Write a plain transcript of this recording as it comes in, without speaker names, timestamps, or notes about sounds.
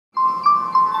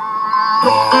What's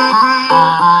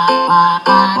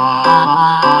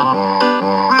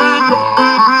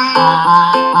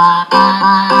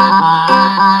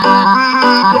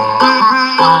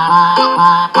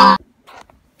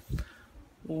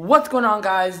going on,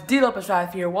 guys?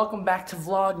 D-Lopez5 here. Welcome back to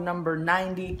vlog number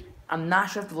 90. I'm not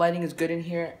sure if the lighting is good in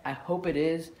here. I hope it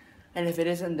is. And if it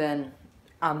isn't, then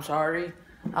I'm sorry.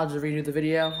 I'll just redo the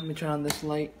video. Let me turn on this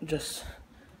light just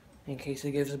in case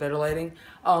it gives better lighting.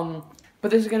 But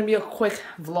this is going to be a quick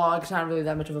vlog. It's not really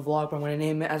that much of a vlog, but I'm going to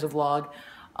name it as a vlog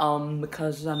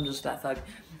because I'm just that thug.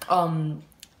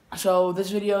 So this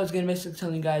video is going to basically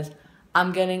tell you guys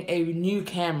I'm getting a new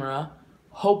camera,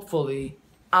 hopefully.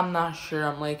 I'm not sure.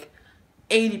 I'm like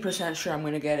 80% sure I'm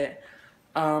going to get it.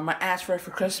 I asked for it for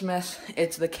Christmas.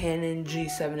 It's the Canon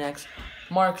G7X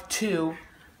Mark II.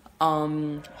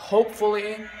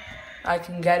 Hopefully I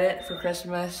can get it for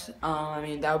Christmas. I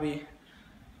mean, that would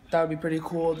be pretty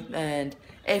cool. And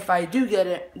if I do get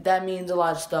it, that means a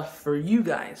lot of stuff for you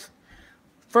guys.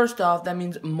 First off, that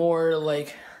means more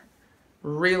like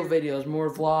real videos,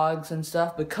 more vlogs and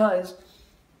stuff, because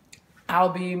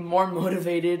I'll be more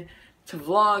motivated to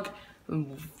vlog.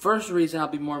 First reason I'll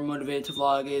be more motivated to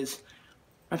vlog is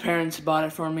my parents bought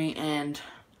it for me and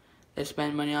they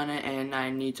spent money on it and I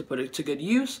need to put it to good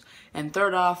use. And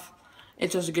third off,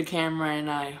 it's just a good camera and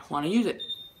I want to use it.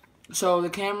 So the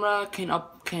camera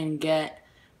can get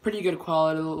pretty good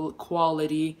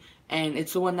quality, and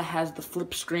it's the one that has the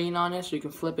flip screen on it, so you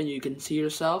can flip and you can see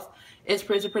yourself. It's a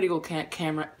pretty cool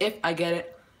camera. If I get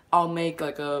it, I'll make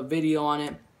like a video on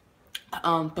it.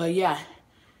 But yeah,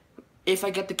 if I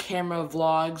get the camera,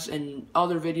 vlogs and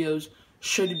other videos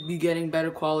should be getting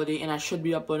better quality, and I should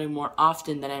be uploading more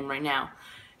often than I am right now.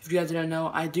 If you guys don't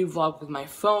know, I do vlog with my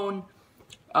phone,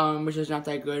 which is not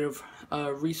that good of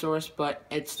a resource, but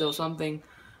it's still something.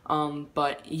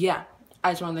 But yeah,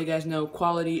 I just want to let you guys know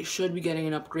quality should be getting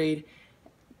an upgrade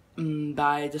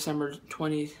by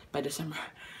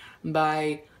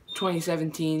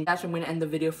 2017. That's when I'm going to end the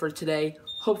video for today.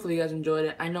 Hopefully you guys enjoyed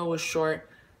it. I know it was short,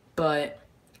 but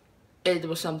it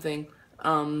was something.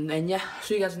 And yeah,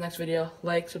 see you guys in the next video.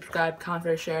 Like, subscribe,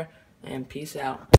 comment, share, and peace out.